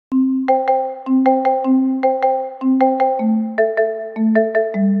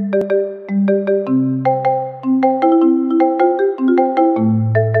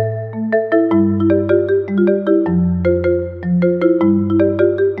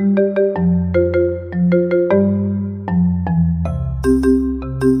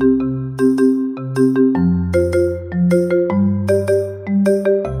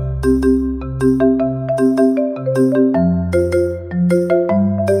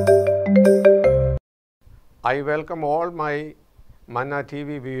I welcome all my Manna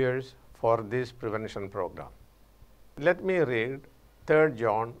TV viewers for this prevention program. Let me read 3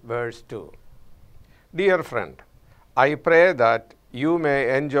 John verse 2. Dear friend, I pray that you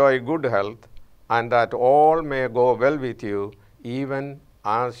may enjoy good health and that all may go well with you even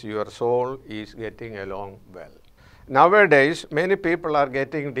as your soul is getting along well. Nowadays, many people are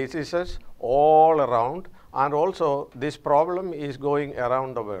getting diseases all around, and also this problem is going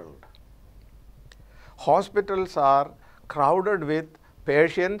around the world. Hospitals are crowded with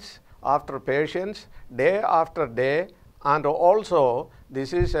patients after patients, day after day, and also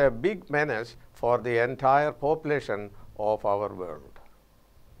this is a big menace for the entire population of our world.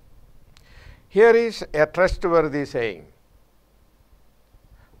 Here is a trustworthy saying: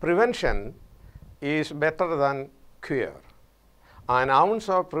 prevention is better than cure. An ounce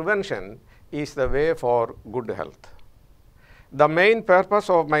of prevention is the way for good health. The main purpose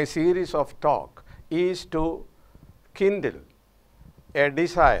of my series of talk is to kindle a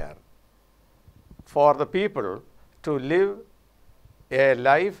desire for the people to live a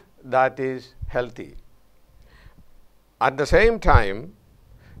life that is healthy. At the same time,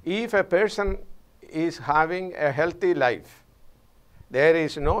 if a person is having a healthy life, there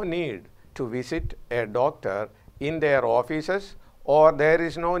is no need to visit a doctor in their offices, or there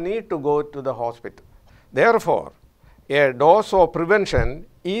is no need to go to the hospital. Therefore, a dose of prevention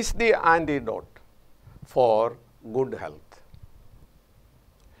is the antidote for good health.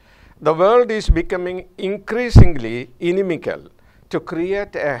 The world is becoming increasingly inimical to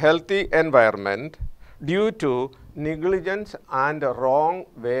create a healthy environment due to negligence and a wrong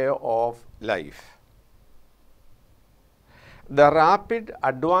way of life. The rapid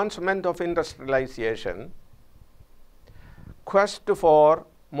advancement of industrialization, quest for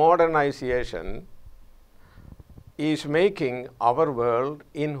modernization is making our world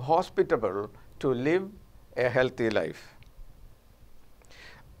inhospitable to live a healthy life.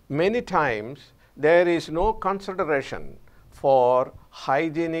 Many times there is no consideration for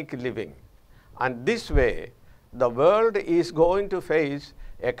hygienic living, and this way the world is going to face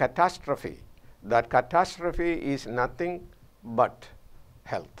a catastrophe. That catastrophe is nothing but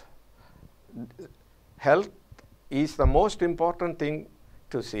health. Health is the most important thing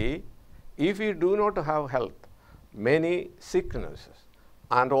to see. If we do not have health, many sicknesses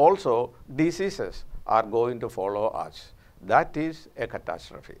and also diseases are going to follow us. That is a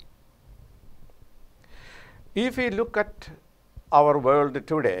catastrophe. If we look at our world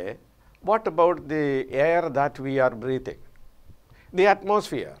today, what about the air that we are breathing? The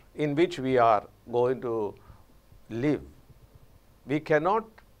atmosphere in which we are going to live. We cannot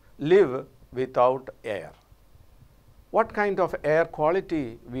live without air. What kind of air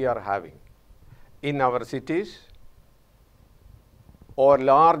quality we are having? In our cities or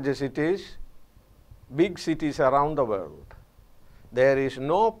large cities, big cities around the world, there is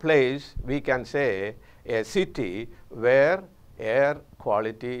no place we can say a city where air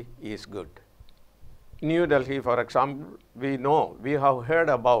quality is good. New Delhi, for example, we have heard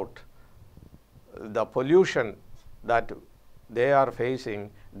about the pollution that they are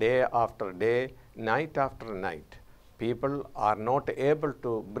facing day after day, night after night. People are not able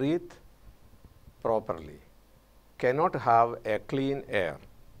to breathe properly, cannot have a clean air.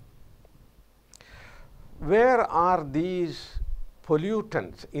 Where are these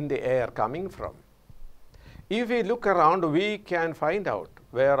pollutants in the air coming from? If we look around, we can find out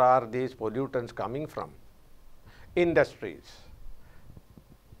where are these pollutants coming from. Industries,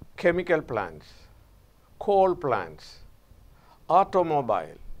 chemical plants, coal plants,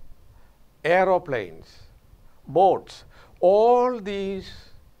 automobile, aeroplanes, boats, all these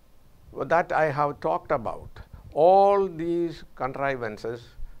that I have talked about, all these contrivances,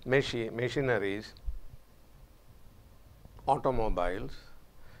 machineries, automobiles,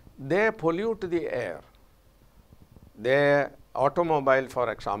 they pollute the air. The automobile,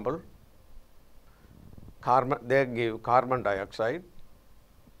 for example, they give carbon dioxide,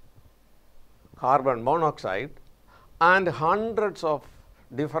 carbon monoxide, and hundreds of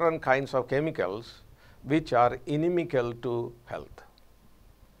different kinds of chemicals which are inimical to health.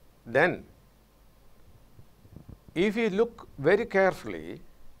 Then, if you look very carefully,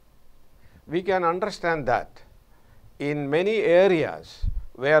 we can understand that in many areas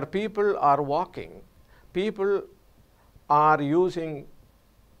where people are walking, people are using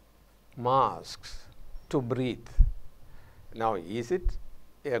masks to breathe. Now, is it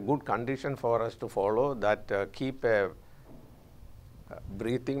a good condition for us to follow that keep a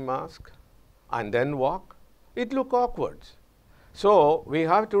breathing mask and then walk? It looks awkward. So, we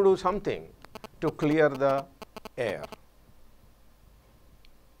have to do something to clear the air.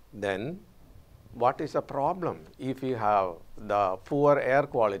 Then, what is the problem if we have the poor air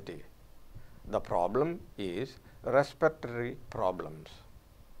quality? The problem is respiratory problems,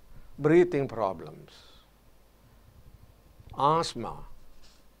 breathing problems, asthma,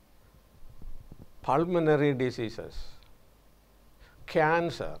 pulmonary diseases,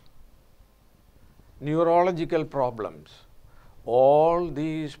 cancer, neurological problems. All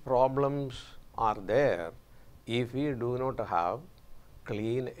these problems are there if we do not have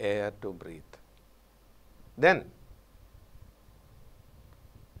clean air to breathe. Then,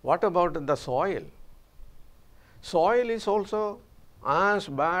 what about the soil? Soil is also as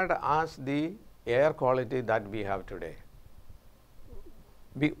bad as the air quality that we have today.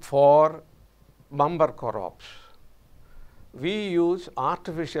 For bumper crops, we use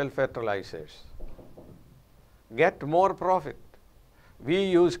artificial fertilizers, get more profit. We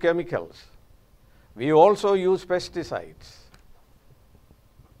use chemicals. We also use pesticides,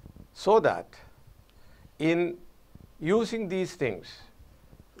 so that in using these things,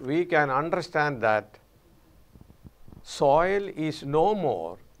 we can understand that soil is no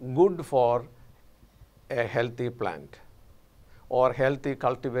more good for a healthy plant or healthy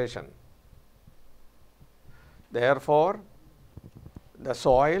cultivation. Therefore, the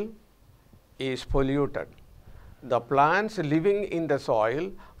soil is polluted. The plants living in the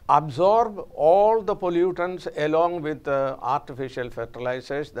soil absorb all the pollutants along with the artificial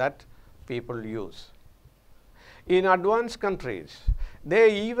fertilizers that people use. In advanced countries,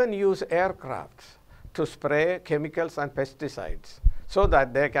 they even use aircrafts to spray chemicals and pesticides so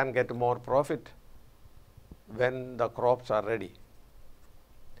that they can get more profit when the crops are ready.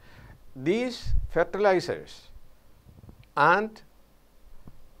 These fertilizers and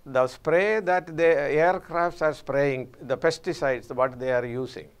the spray that the aircrafts are spraying, the pesticides what they are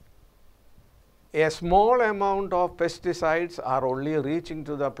using, a small amount of pesticides are only reaching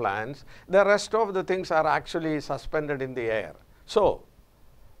to the plants. The rest of the things are actually suspended in the air. So,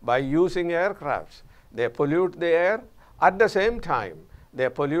 by using aircrafts, they pollute the air. At the same time, they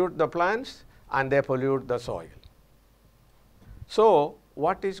pollute the plants and they pollute the soil. So,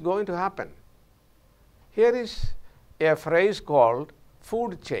 what is going to happen? Here is a phrase called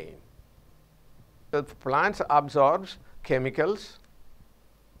food chain. The plants absorbs chemicals,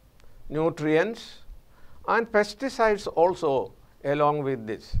 nutrients and pesticides also along with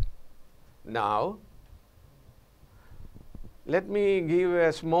this. Now, let me give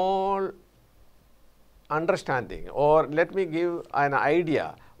a small understanding, or let me give an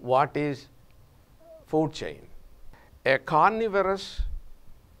idea what is food chain. A carnivorous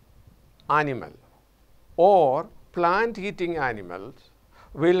animal or plant eating animals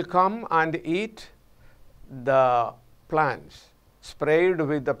will come and eat the plants sprayed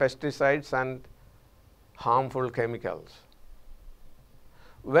with the pesticides and harmful chemicals.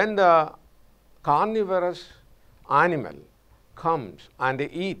 When the carnivorous animal comes and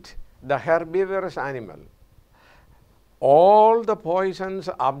eat the herbivorous animal, all the poisons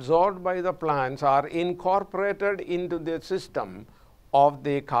absorbed by the plants are incorporated into the system of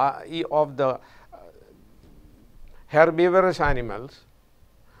the herbivorous animals,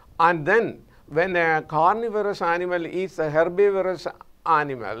 and then when a carnivorous animal eats a herbivorous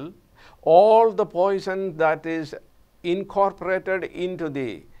animal, all the poison that is incorporated into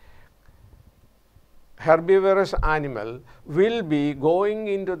the herbivorous animal will be going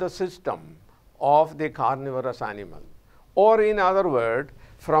into the system of the carnivorous animal. Or in other words,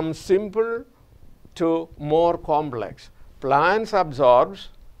 from simple to more complex. Plants absorbs,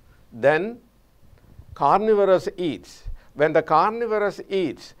 then carnivorous eats. When the carnivorous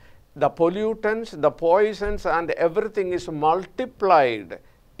eats, the pollutants, the poisons and everything is multiplied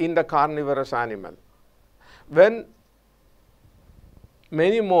in the carnivorous animal. When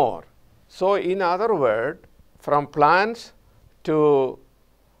many more, so in other words, from plants to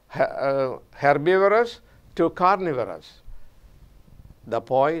herbivorous to carnivorous, the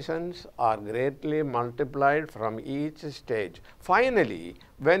poisons are greatly multiplied from each stage. Finally,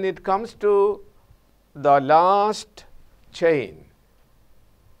 when it comes to the last chain,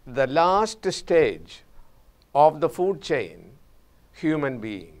 the last stage of the food chain, human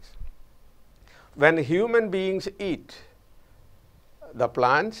beings. When human beings eat the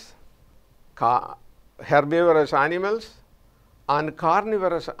plants, herbivorous animals and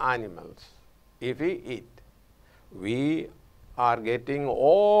carnivorous animals. If we eat, we are getting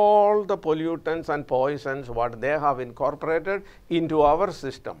all the pollutants and poisons what they have incorporated into our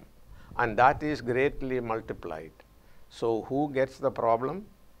system, and that is greatly multiplied. So who gets the problem?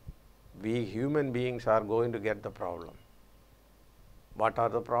 We human beings are going to get the problem. What are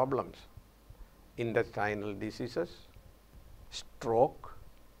the problems? Intestinal diseases, stroke,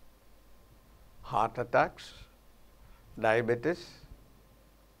 heart attacks, diabetes,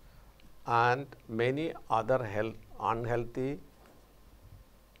 and many other unhealthy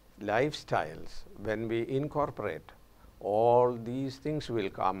lifestyles. When we incorporate, all these things will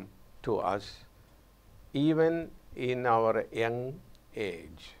come to us even in our young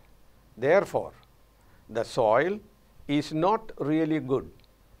age. Therefore, the soil is not really good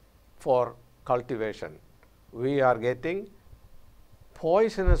for cultivation. We are getting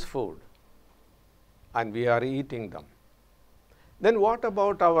poisonous food and we are eating them. Then what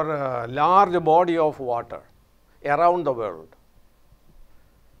about our large body of water around the world?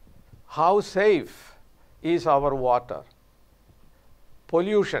 How safe is our water?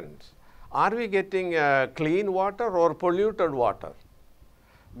 Pollutions. Are we getting clean water or polluted water?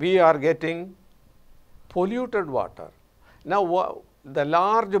 We are getting polluted water. Now, the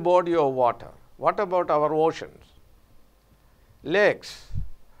large body of water, what about our oceans, lakes,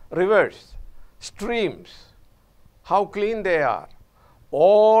 rivers, streams? How clean they are?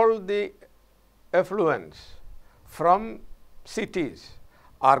 All the effluents from cities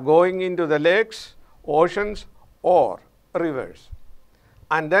are going into the lakes, oceans, or rivers.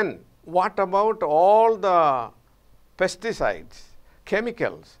 And then what about all the pesticides,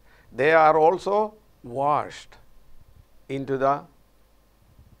 chemicals? They are also washed into the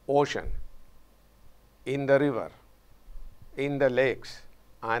ocean, in the river, in the lakes,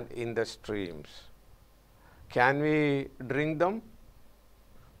 and in the streams. Can we drink them?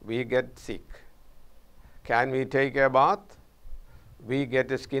 We get sick. Can we take a bath? We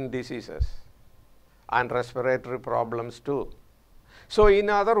get skin diseases and respiratory problems too. So in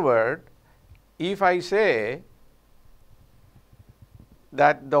other words, if I say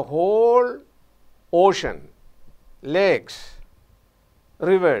that the whole ocean, lakes,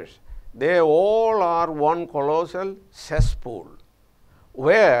 rivers, they all are one colossal cesspool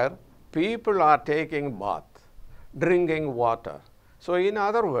where people are taking bath, drinking water. So in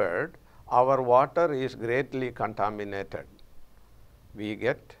other words, our water is greatly contaminated. We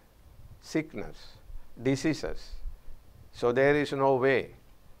get sickness, diseases. So there is no way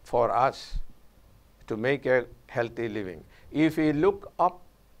for us to make a healthy living. If we look up,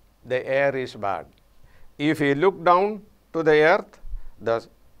 the air is bad. If we look down to the earth, the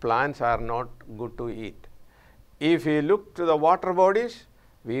plants are not good to eat. If we look to the water bodies,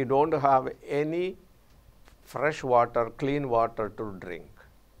 we don't have any fresh water, clean water to drink.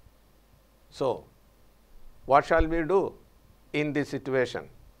 So, what shall we do in this situation?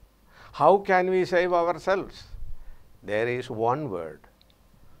 How can we save ourselves? There is one word.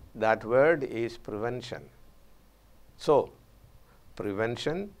 That word is prevention. So,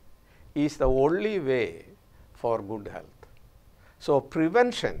 prevention is the only way for good health. So,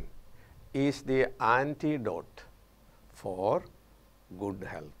 prevention is the antidote for good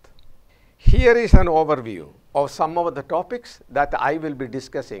health. Here is an overview of some of the topics that I will be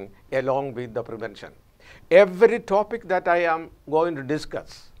discussing along with the prevention. Every topic that I am going to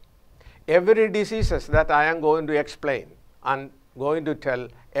discuss, every diseases that I am going to explain and going to tell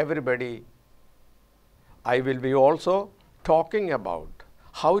everybody, I will be also talking about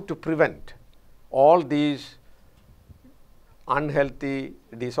how to prevent all these unhealthy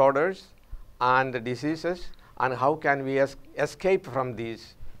disorders and diseases, and how can we escape from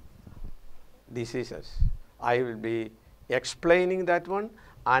these diseases. I will be explaining that one,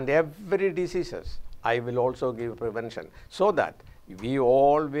 and every diseases I will also give prevention, so that we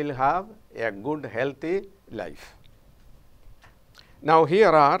all will have a good healthy life. Now here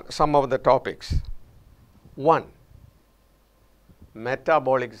are some of the topics. 1.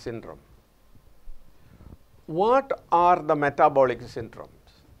 Metabolic syndrome. What are the metabolic syndromes?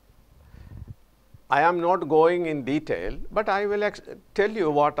 I am not going in detail, but I will tell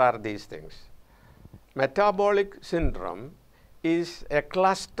you what are these things. Metabolic syndrome is a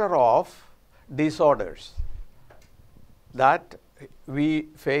cluster of disorders that we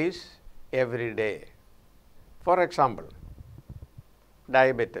face every day. For example,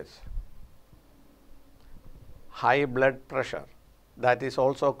 diabetes, high blood pressure, that is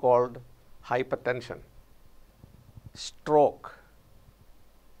also called hypertension, stroke,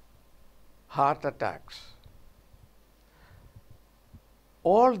 heart attacks.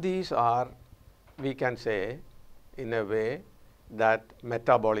 All these are we can say in a way that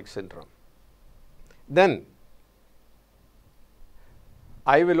metabolic syndrome. Then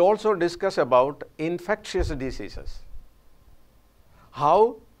I will also discuss about infectious diseases,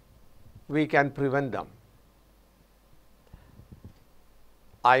 how we can prevent them.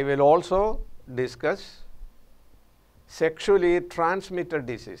 I will also discuss sexually transmitted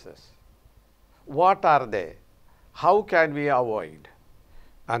diseases. What are they? How can we avoid?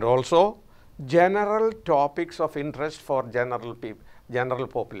 And also general topics of interest for general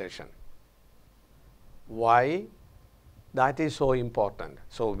population. Why that is so important?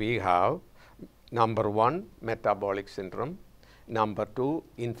 So we have number 1, metabolic syndrome, number 2,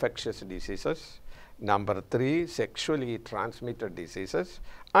 infectious diseases, number 3, sexually transmitted diseases,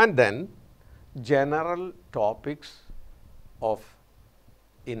 and then general topics of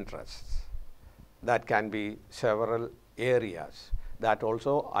interests. That can be several areas. That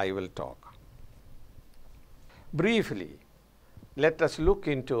also I will talk. Briefly, let us look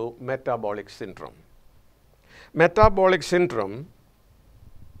into metabolic syndrome. Metabolic syndrome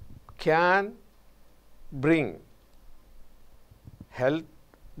can bring health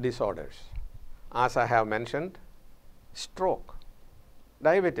disorders, as I have mentioned, stroke,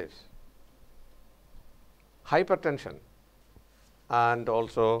 diabetes, hypertension, and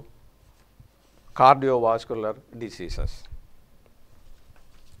also cardiovascular diseases.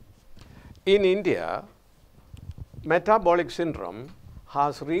 In India, metabolic syndrome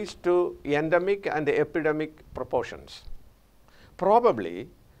has reached to endemic and epidemic proportions. Probably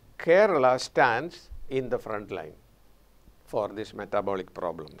Kerala stands in the front line for these metabolic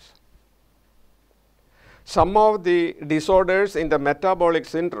problems. Some of the disorders in the metabolic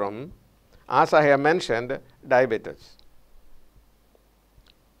syndrome, as I have mentioned, diabetes,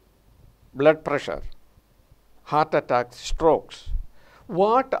 blood pressure, heart attacks, strokes.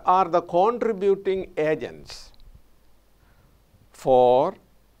 What are the contributing agents for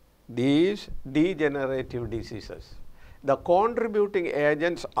these degenerative diseases? The contributing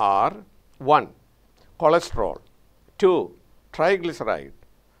agents are 1, cholesterol, 2, triglyceride,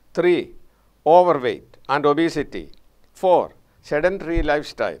 3, overweight and obesity, 4, sedentary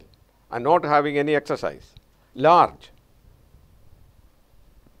lifestyle and not having any exercise, large,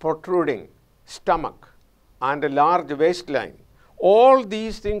 protruding stomach and a large waistline. All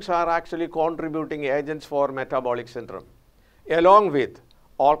these things are actually contributing agents for metabolic syndrome, along with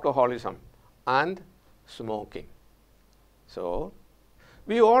alcoholism and smoking. So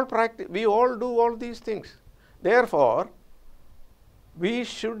we all do all these things. Therefore, we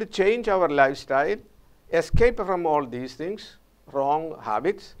should change our lifestyle, escape from all these things, wrong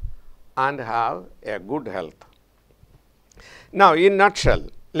habits, and have a good health. Now, in nutshell,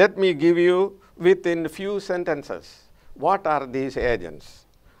 let me give you within few sentences what are these agents,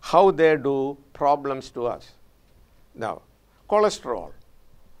 how they do problems to us. Now, cholesterol.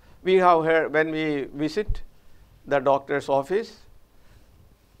 We have heard when we visit the doctor's office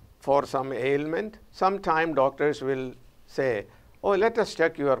for some ailment, sometime doctors will say, oh, let us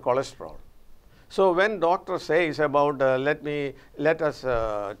check your cholesterol. So when doctor says about let us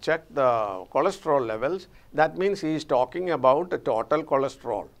check the cholesterol levels, that means he is talking about total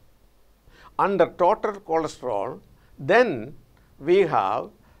cholesterol. Under total cholesterol, then we have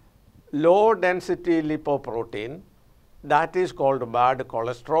low density lipoprotein, that is called bad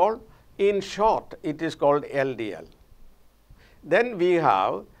cholesterol. In short, it is called LDL. Then we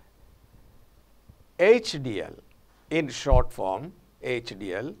have HDL, in short form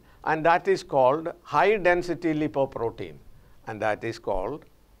HDL, and that is called high density lipoprotein, and that is called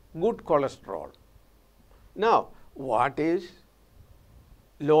good cholesterol. Now, what is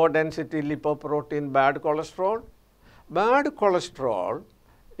low density lipoprotein bad cholesterol? Bad cholesterol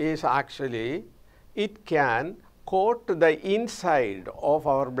is actually, it can coat the inside of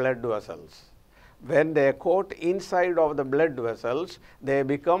our blood vessels. When they coat inside of the blood vessels, they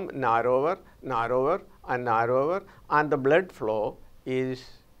become narrower, narrower and narrower, and the blood flow is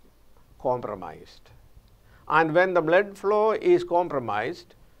compromised. And when the blood flow is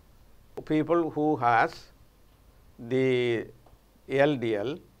compromised, people who has the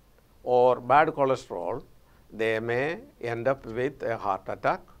LDL or bad cholesterol, they may end up with a heart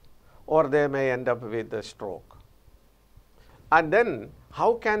attack or they may end up with a stroke. And then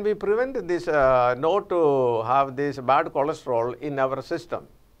how can we prevent this, not to have this bad cholesterol in our system?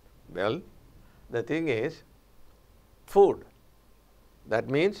 Well, the thing is food. That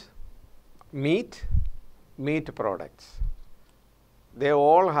means meat products. They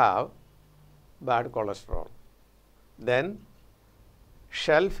all have bad cholesterol. Then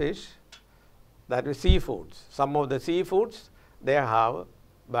shellfish, that is seafoods. Some of the seafoods, they have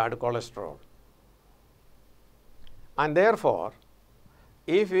bad cholesterol. And therefore,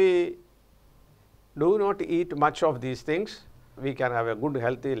 if we do not eat much of these things, we can have a good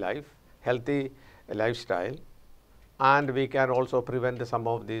healthy lifestyle, and we can also prevent some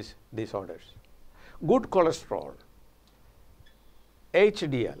of these disorders. Good cholesterol,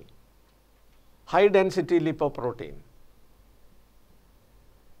 HDL, high density lipoprotein,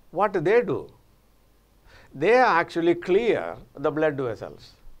 what do? They actually clear the blood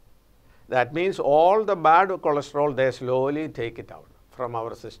vessels. That means all the bad cholesterol, they slowly take it out from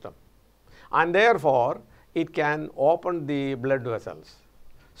our system. And therefore, it can open the blood vessels.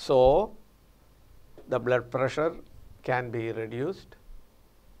 So, the blood pressure can be reduced,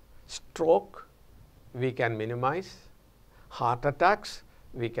 stroke we can minimize, heart attacks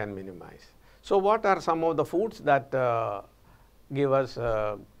we can minimize. So, what are some of the foods that give us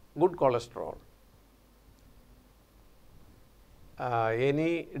good cholesterol?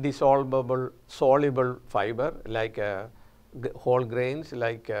 Any soluble fiber like whole grains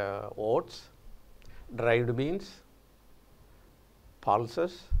like oats, dried beans,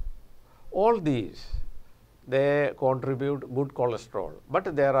 pulses, all these, they contribute good cholesterol.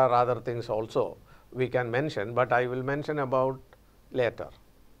 But there are other things also we can mention, but I will mention about later.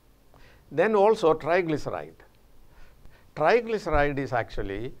 Then also triglyceride. Triglyceride is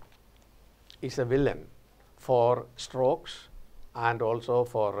actually a villain for strokes and also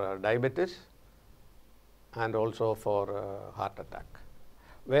for diabetes and also for heart attack.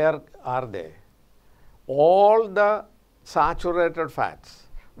 Where are they? All the saturated fats,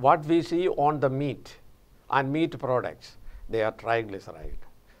 what we see on the meat and meat products, they are triglyceride.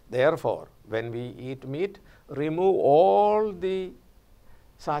 Therefore, when we eat meat, remove all the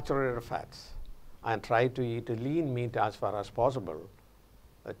saturated fats and try to eat lean meat as far as possible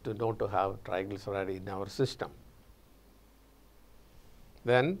to not to have triglyceride in our system.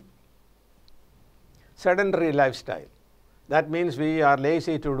 Then sedentary lifestyle. That means we are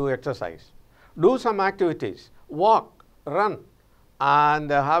lazy to do exercise. Do some activities, walk, run, and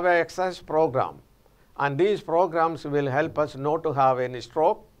have an exercise program. And these programs will help us not to have any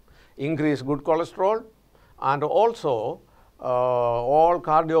stroke, increase good cholesterol, and also all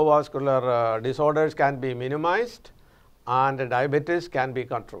cardiovascular disorders can be minimized and diabetes can be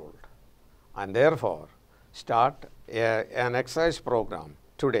controlled. And therefore, start an exercise program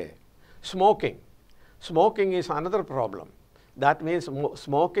today. Smoking. Smoking is another problem. That means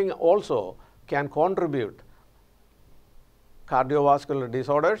smoking also can contribute cardiovascular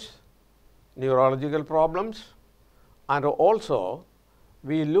disorders, neurological problems, and also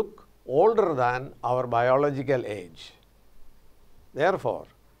we look older than our biological age. Therefore,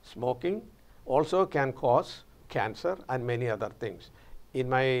 smoking also can cause cancer and many other things. In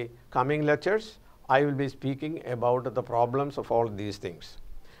my coming lectures, I will be speaking about the problems of all these things.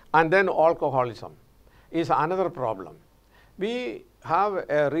 And then alcoholism is another problem. We have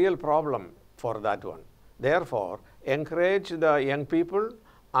a real problem for that one. Therefore, encourage the young people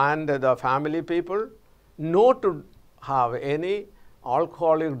and the family people not to have any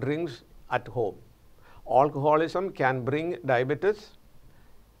alcoholic drinks at home. Alcoholism can bring diabetes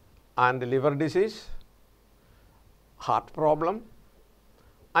and liver disease, heart problem,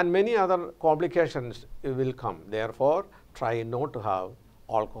 and many other complications will come. Therefore, try not to have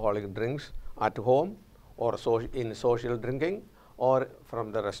alcoholic drinks at home or in social drinking or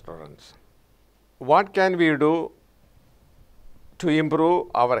from the restaurants. What can we do to improve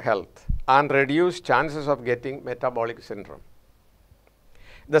our health and reduce chances of getting metabolic syndrome?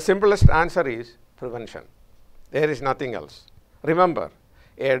 The simplest answer is prevention. There is nothing else. Remember,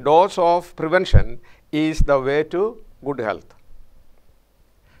 a dose of prevention is the way to good health.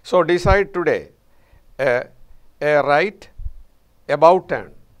 So decide today a right about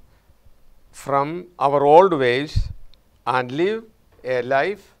turn from our old ways and live a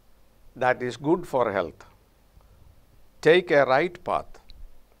life that is good for health. Take a right path.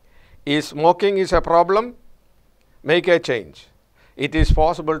 If smoking is a problem, make a change. It is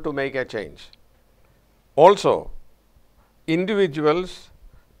possible to make a change. Also, individuals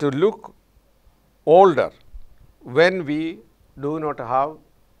to look older when we do not have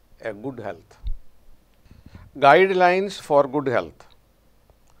a good health. Guidelines for good health.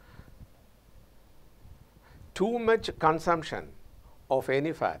 Too much consumption of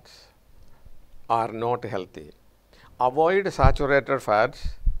any fats are not healthy. Avoid saturated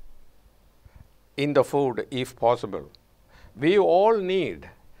fats in the food if possible. We all need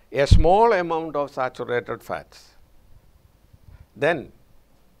a small amount of saturated fats. Then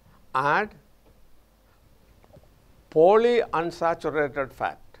add polyunsaturated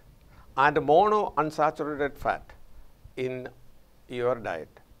fat and monounsaturated fat in your diet.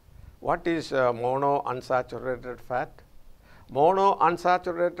 What is monounsaturated fat?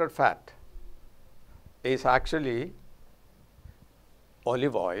 Monounsaturated fat is actually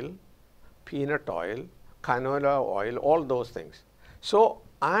olive oil, peanut oil, canola oil, all those things. So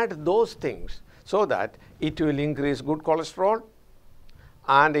add those things so that it will increase good cholesterol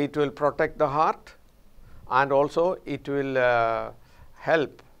and it will protect the heart, and also it will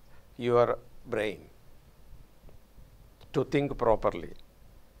help your brain to think properly.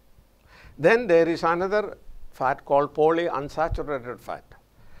 Then there is another fat called polyunsaturated fat.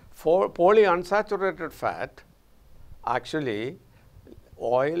 For polyunsaturated fat, actually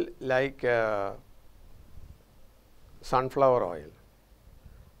oil like sunflower oil,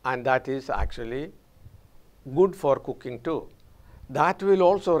 and that is actually good for cooking too. That will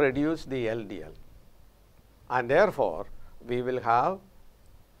also reduce the LDL, and therefore we will have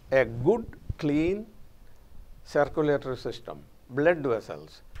a good clean circulatory system, blood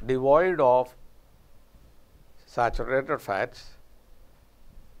vessels devoid of saturated fats,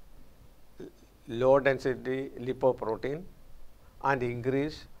 low density lipoprotein, and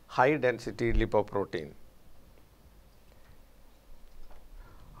increase high density lipoprotein.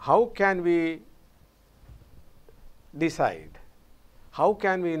 How can we decide? How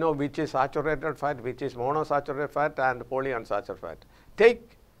can we know which is saturated fat, which is monosaturated fat and polyunsaturated fat?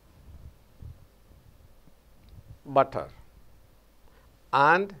 Take butter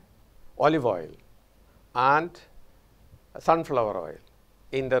and olive oil and sunflower oil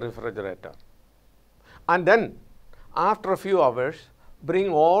in the refrigerator, and then after a few hours bring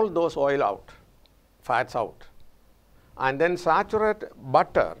all those oil out, fats out, and then saturate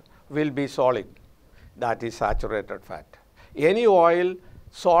butter will be solid, that is saturated fat. Any oil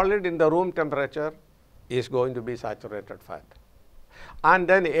solid in the room temperature is going to be saturated fat. And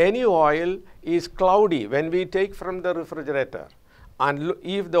then any oil is cloudy when we take from the refrigerator, and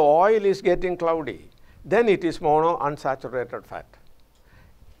if the oil is getting cloudy, then it is monounsaturated fat.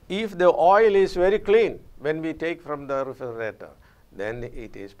 If the oil is very clean when we take from the refrigerator, then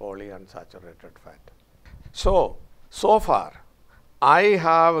it is polyunsaturated fat. So far I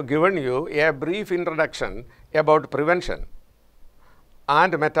have given you a brief introduction about prevention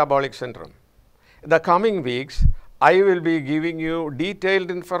and metabolic syndrome. In the coming weeks, I will be giving you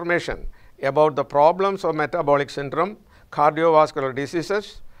detailed information about the problems of metabolic syndrome, cardiovascular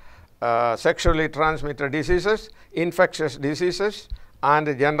diseases, sexually transmitted diseases, infectious diseases, and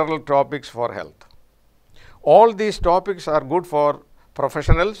general topics for health. All these topics are good for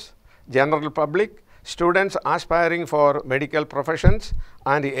professionals, general public, students aspiring for medical professions,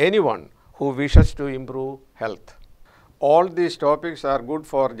 and anyone who wishes to improve health. All these topics are good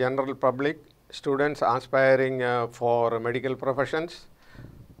for general public, students aspiring for medical professions,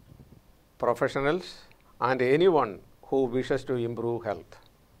 professionals, and anyone who wishes to improve health.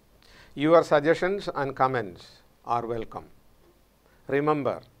 Your suggestions and comments are welcome.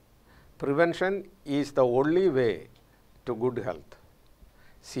 Remember, prevention is the only way to good health.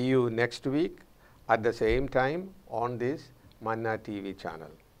 See you next week at the same time on this Manna TV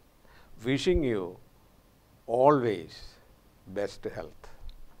channel. Wishing you always best health.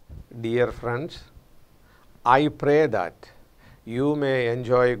 Dear friends, I pray that you may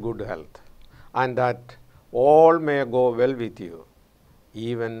enjoy good health and that all may go well with you,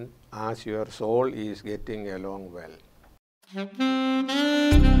 even as your soul is getting along well.